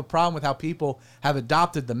message. I have a problem with how people have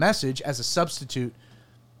adopted the message as a substitute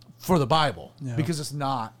for the Bible, because it's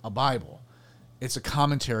not a Bible. It's a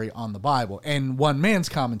commentary on the Bible, and one man's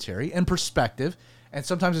commentary and perspective, and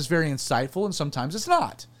sometimes it's very insightful and sometimes it's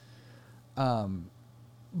not.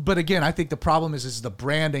 But again, I think the problem is the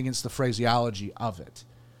branding, it's the phraseology of it.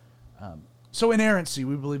 So inerrancy,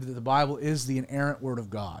 we believe that the Bible is the inerrant word of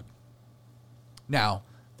God. Now,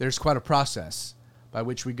 there's quite a process by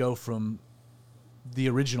which we go from the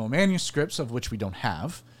original manuscripts, of which we don't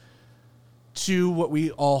have, to what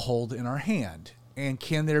we all hold in our hand. And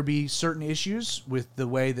can there be certain issues with the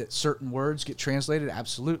way that certain words get translated?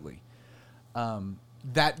 Absolutely.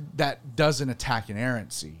 That doesn't attack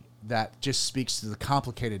inerrancy. That just speaks to the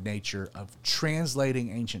complicated nature of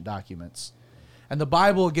translating ancient documents. And the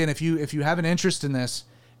Bible, again, if you have an interest in this,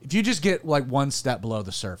 if you just get like one step below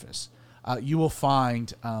the surface, you will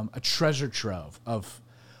find a treasure trove of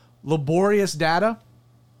laborious data.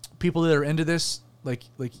 People that are into this, like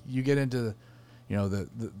you get into,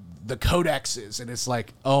 the codexes, and it's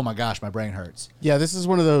like, oh my gosh, my brain hurts. Yeah, this is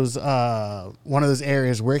one of those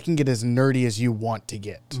areas where it can get as nerdy as you want to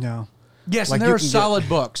get. No. Yes, Like and there you are can solid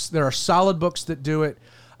books. There are solid books that do it.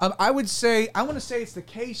 I want to say it's The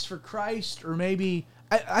Case for Christ, or maybe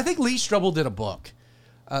I think Lee Strobel did a book,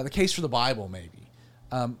 The Case for the Bible, maybe,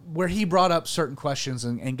 where he brought up certain questions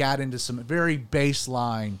and got into some very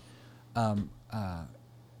baseline,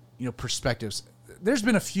 perspectives. There's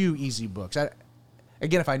been a few easy books.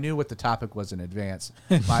 Again, if I knew what the topic was in advance,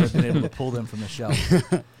 I might have been able to pull them from the shelf.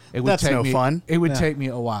 That's no fun. It would take me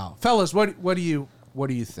a while. Fellas, what do you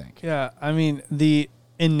think? Yeah, I mean, the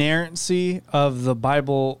inerrancy of the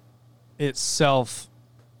Bible itself,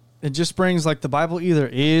 it just brings like the Bible either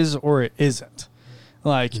is or it isn't.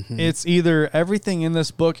 Like it's either everything in this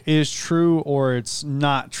book is true or it's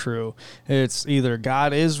not true. It's either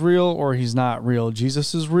God is real or he's not real.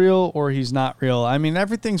 Jesus is real or he's not real. I mean,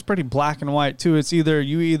 everything's pretty black and white too. It's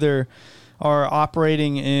you are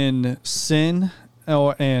operating in sin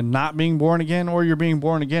and not being born again, or you're being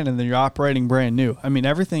born again and then you're operating brand new. I mean,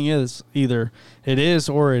 everything is either it is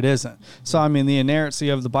or it isn't. So, I mean, the inerrancy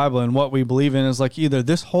of the Bible and what we believe in is like either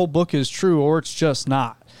this whole book is true or it's just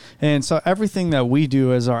not. And so everything that we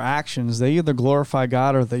do as our actions, they either glorify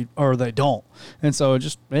God or they don't. And so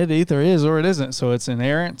it either is or it isn't. So it's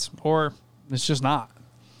inerrant or it's just not.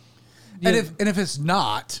 And if it's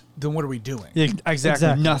not, then what are we doing? Yeah,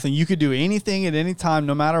 exactly. Nothing. You could do anything at any time,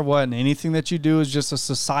 no matter what, and anything that you do is just a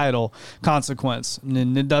societal consequence,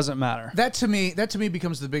 and it doesn't matter. That to me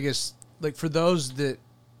becomes the biggest, like, for those that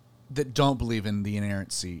don't believe in the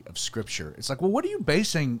inerrancy of Scripture. It's like, well, what are you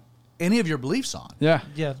basing any of your beliefs on? Yeah.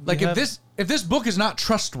 Yeah. Like, if this book is not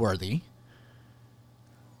trustworthy,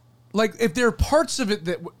 like if there are parts of it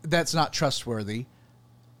that's not trustworthy,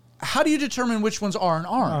 how do you determine which ones are and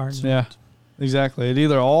aren't? Yeah. Exactly. It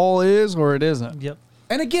either all is or it isn't. Yep.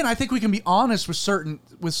 And again, I think we can be honest with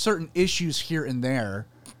certain issues here and there.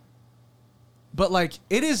 But like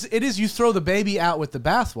it is you throw the baby out with the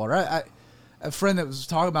bathwater. A friend that was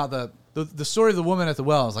talking about the story of the woman at the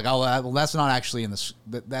well. I was like, oh, well, that's not actually in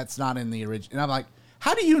that's not in the original. And I'm like,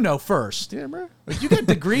 how do you know first? Yeah, bro. Like, you got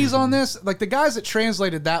degrees on this. Like the guys that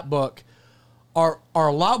translated that book are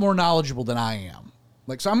a lot more knowledgeable than I am.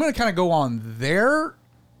 Like, so I'm going to kind of go on their,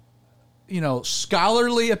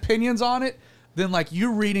 scholarly opinions on it than like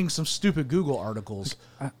you reading some stupid Google articles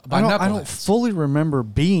by I don't knuckleheads. fully remember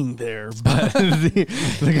being there, but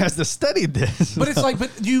the guys that studied this. But it's like, but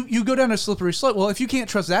you go down a slippery slope. Well, if you can't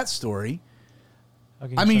trust that story,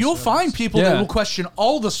 I mean, you'll find people that will question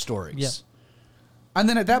all the stories. Yeah. And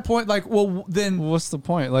then at that point, like, well, then What's the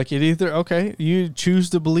point? Like, it either, okay, you choose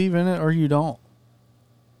to believe in it or you don't.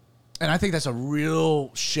 and I think that's a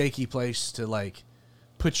real shaky place to like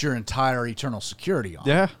put your entire eternal security on.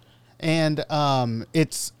 Yeah. And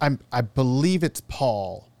I believe it's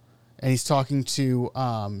Paul, and he's talking to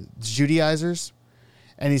Judaizers,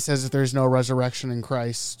 and he says if there's no resurrection in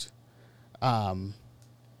Christ, I'm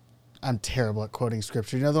terrible at quoting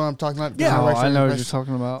scripture. You know the one I'm talking about? Yeah. Oh, Resurrection I in know what Christ, you're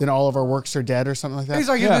talking about. Then all of our works are dead, or something like that. He's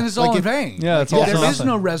like, Yeah. then it's all Like in vain. Yeah, Like, it's all if there for is nothing.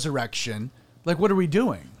 no resurrection. Like, what are we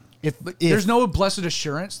doing? if There's no blessed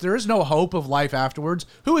assurance. There is no hope of life afterwards.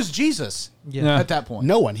 Who is Jesus Yeah. at that point?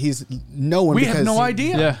 no one, he's no one. We have because no he-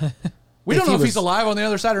 idea. Yeah. We If don't know he if he's was- alive on the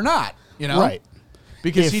other side or not. Right.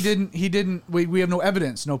 Because If- he didn't. We have no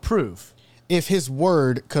evidence, no proof. If his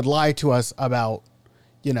word could lie to us about,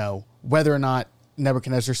 whether or not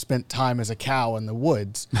Nebuchadnezzar spent time as a cow in the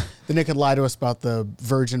woods, then it could lie to us about the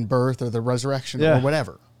virgin birth or the resurrection Yeah. or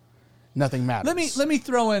whatever. Nothing matters. Let me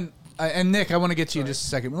throw in, and Nick, I want to get to you in just a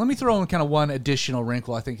second. Let me throw in kind of one additional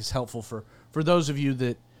wrinkle I think is helpful for those of you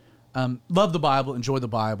that love the Bible, enjoy the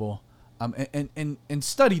Bible, and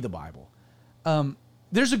study the Bible.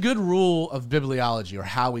 There's a good rule of bibliology, or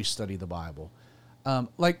how we study the Bible.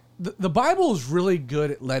 Like the Bible is really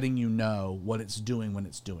good at letting you know what it's doing when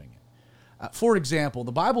it's doing it. For example,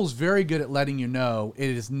 the Bible is very good at letting you know it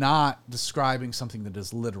is not describing something that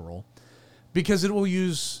is literal, because it will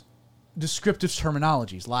use descriptive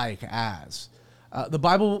terminologies like as. The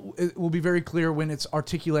Bible will be very clear when it's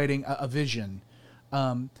articulating a vision.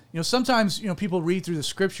 Sometimes people read through the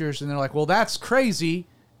scriptures and they're like, well, that's crazy.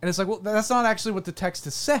 And it's like, well, that's not actually what the text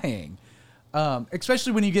is saying.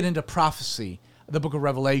 Especially when you get into prophecy, the book of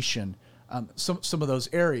Revelation, some of those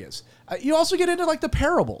areas. You also get into like the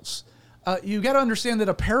parables. You got to understand that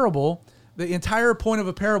a parable, the entire point of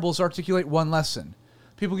a parable is to articulate one lesson.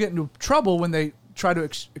 People get into trouble when they try to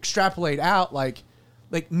extrapolate out like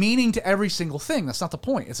meaning to every single thing. That's not the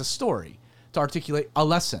point. It's a story to articulate a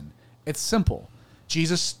lesson. It's simple.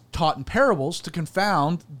 Jesus taught in parables to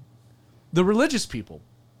confound the religious people,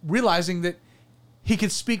 realizing that he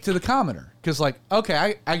could speak to the commoner. Because like,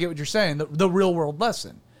 okay, I get what you're saying, the real world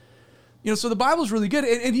lesson. So the Bible's really good.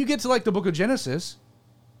 And you get to like the book of Genesis,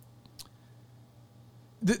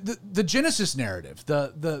 the Genesis narrative,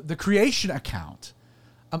 the creation account.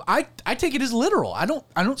 I take it as literal. I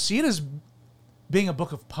don't see it as being a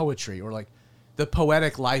book of poetry or like the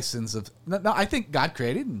poetic license of. No, I think God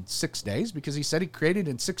created in 6 days because He said He created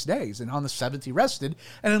in 6 days, and on the seventh He rested.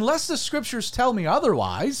 And unless the scriptures tell me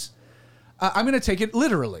otherwise, I'm going to take it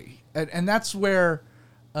literally, and that's where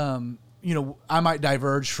I might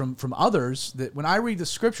diverge from others. That when I read the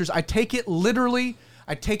scriptures, I take it literally.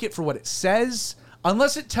 I take it for what it says.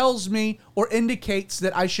 Unless it tells me or indicates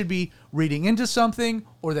that I should be reading into something,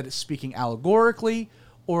 or that it's speaking allegorically,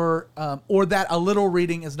 or that a little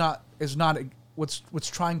reading is not what's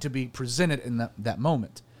trying to be presented in that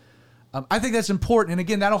moment. I think that's important, and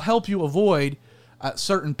again, that'll help you avoid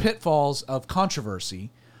certain pitfalls of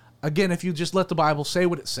controversy. Again, if you just let the Bible say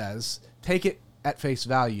what it says, take it at face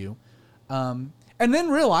value, and then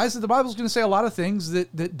realize that the Bible's going to say a lot of things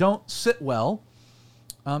that don't sit well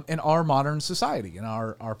in our modern society, in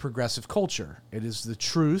our progressive culture. It is the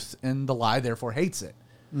truth, and the lie therefore hates it.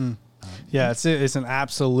 Yeah, it's an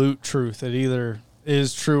absolute truth. It either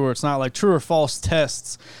is true or it's not. Like true or false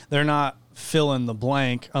tests, they're not fill in the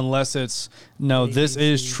blank unless it's no, this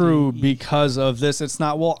is true because of this. It's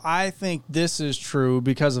not, well, I think this is true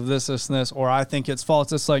because of this, and this, or I think it's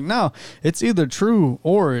false. It's like, no, it's either true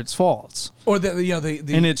or it's false. Or the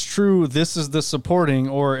And it's true, this is the supporting,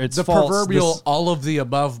 or it's the false. proverbial this, all of the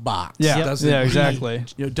above box. Yeah, Doesn't, yeah, exactly.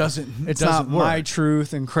 Doesn't It's doesn't not work. my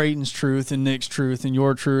truth and Creighton's truth and Nick's truth and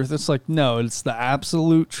your truth. It's like, no, it's the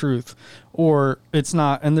absolute truth, or it's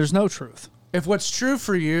not, and there's no truth. If what's true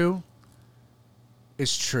for you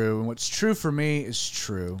is true, and what's true for me is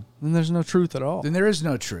true, Then there's no truth at all. then there is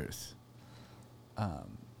no truth.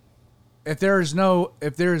 if there is no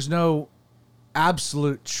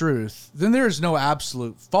absolute truth, then there is no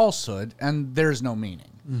absolute falsehood, and there is no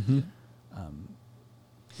meaning. Mm-hmm.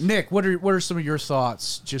 Nick, what are some of your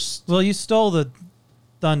thoughts? Just Well, you stole the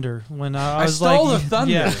thunder when I was stole like, the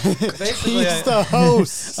thunder. Yeah, basically, He's the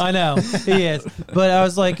host. I know he is, but I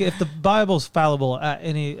was like, if the Bible's fallible at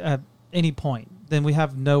any point, then we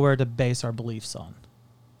have nowhere to base our beliefs on,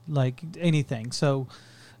 like anything. So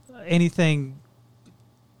anything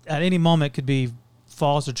at any moment could be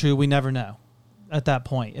false or true. We never know at that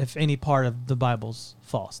point if any part of the Bible's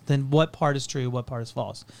false. Then what part is true? What part is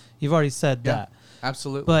false? You've already said Yeah, that.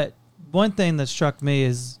 absolutely. But one thing that struck me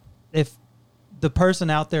is if the person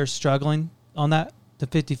out there struggling on that, the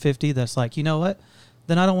 50-50, that's like, you know what?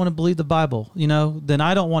 Then I don't want to believe the Bible. Then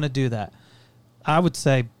I don't want to do that. I would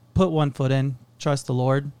say put one foot in, trust the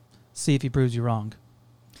Lord, see if he proves you wrong.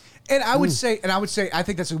 And I would say, I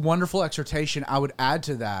think that's a wonderful exhortation. I would add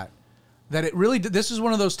to that it really, this is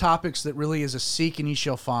one of those topics that really is a seek and ye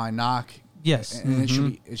shall find, knock. Yes. And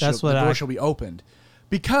the door shall be opened.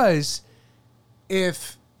 Because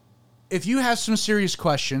if you have some serious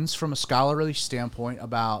questions from a scholarly standpoint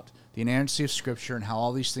about the inerrancy of Scripture and how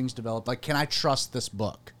all these things develop, like, can I trust this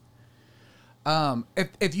book?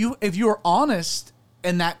 If you are honest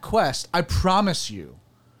in that quest, I promise you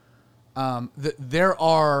that there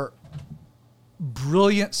are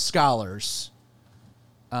brilliant scholars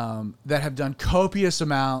that have done copious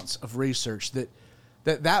amounts of research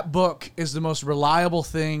that book is the most reliable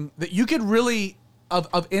thing that you could really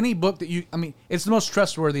of any book that it's the most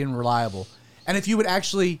trustworthy and reliable. And if you would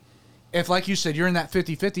actually, if like you said, you're in that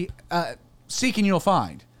 50-50, seek and you'll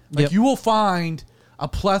find. Like you will find a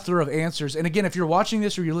plethora of answers. And again, if you're watching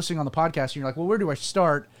this or you're listening on the podcast and you're like, well, where do I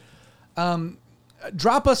start?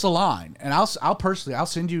 Drop us a line, and I'll personally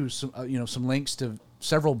send you some links to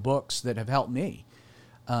several books that have helped me.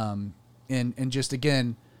 And just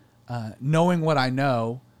again, knowing what I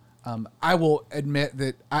know, I will admit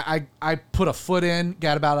that I put a foot in,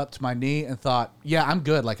 got about up to my knee, and thought, yeah, I'm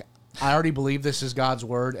good. Like I already believe this is God's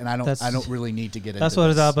word, and I don't really need to get into That's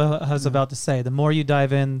what I was about to say. The more you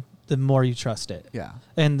dive in, the more you trust it. Yeah,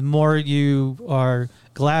 and the more you are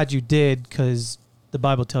glad you did, because the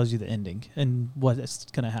Bible tells you the ending and what is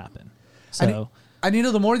going to happen. So. And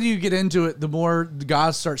the more that you get into it, the more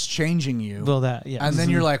God starts changing you. Well, that, yeah. And then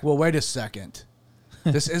you're like, well, wait a second.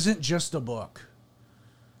 This isn't just a book.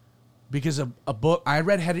 Because a book, I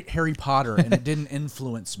read Harry Potter, and it didn't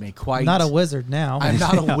influence me quite. Not a wizard now. I'm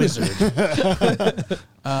not a wizard.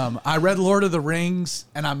 I read Lord of the Rings,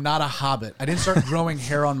 and I'm not a hobbit. I didn't start growing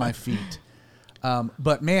hair on my feet.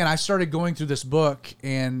 But, man, I started going through this book,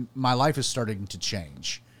 and my life is starting to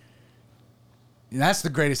change. And that's the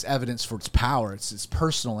greatest evidence for its power. It's its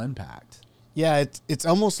personal impact. Yeah, it's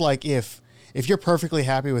almost like if you're perfectly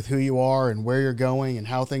happy with who you are and where you're going and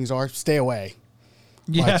how things are, stay away.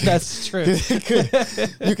 Yeah, Like, that's true.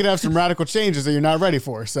 You could have some radical changes that you're not ready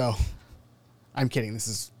for. So, I'm kidding. This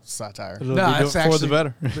is satire. It'll No, be it's for actually the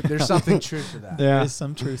better. But there's something true to that. There is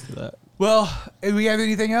some truth to that. Well, do we have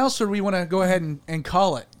anything else, or do we want to go ahead and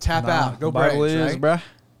call it? Tap out. Go Bible Braves, is, right? bruh.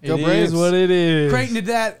 Go It Braves. is what it is. Creighton, did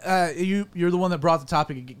that? You're the one that brought the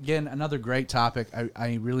topic again. Another great topic.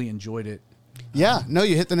 I really enjoyed it. Yeah, no,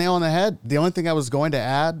 you hit the nail on the head. The only thing I was going to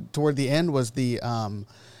add toward the end was the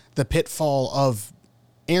pitfall of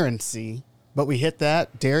errancy, but we hit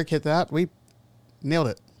that. Derek hit that. We nailed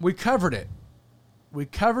it. We covered it. We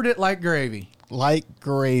covered it like gravy. Like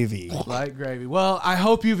gravy. Like gravy. Well, I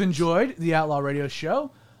hope you've enjoyed the Outlaw Radio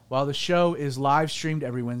Show. While the show is live streamed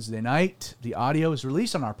every Wednesday night, the audio is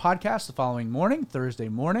released on our podcast the following morning, Thursday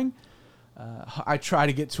morning. I try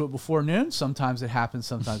to get to it before noon. Sometimes it happens,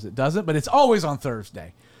 sometimes it doesn't, but it's always on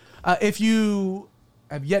Thursday. If you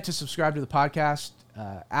have yet to subscribe to the podcast,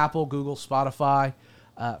 Apple, Google, Spotify,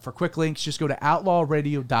 for quick links, just go to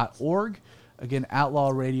outlawradio.org. Again,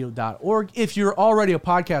 outlawradio.org. If you're already a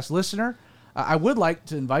podcast listener, I would like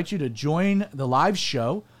to invite you to join the live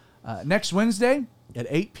show next Wednesday at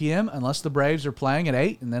 8 p.m., unless the Braves are playing at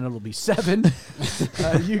 8, and then it'll be 7.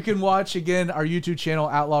 You can watch, again, our YouTube channel,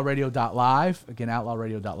 outlawradio.live, again,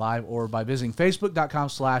 outlawradio.live, or by visiting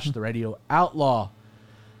facebook.com/theradiooutlaw.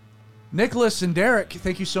 Nicholas and Derek,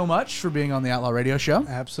 thank you so much for being on the Outlaw Radio Show.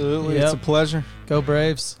 Absolutely. Yep. It's a pleasure. Go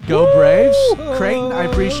Braves. Go Braves. Creighton, I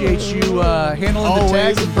appreciate you handling Always the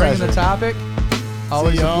tech a and bringing the pleasure. topic.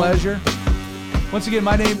 Always a y'all. pleasure. Once again,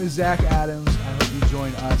 my name is Zach Adams. I hope you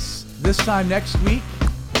join us this time next week.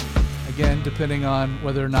 Again, depending on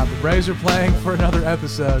whether or not the Braves are playing, for another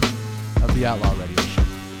episode of the Outlaw Radio Show.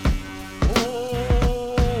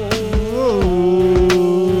 Ooh.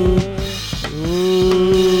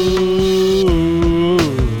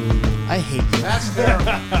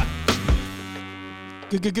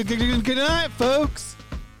 Good night, folks.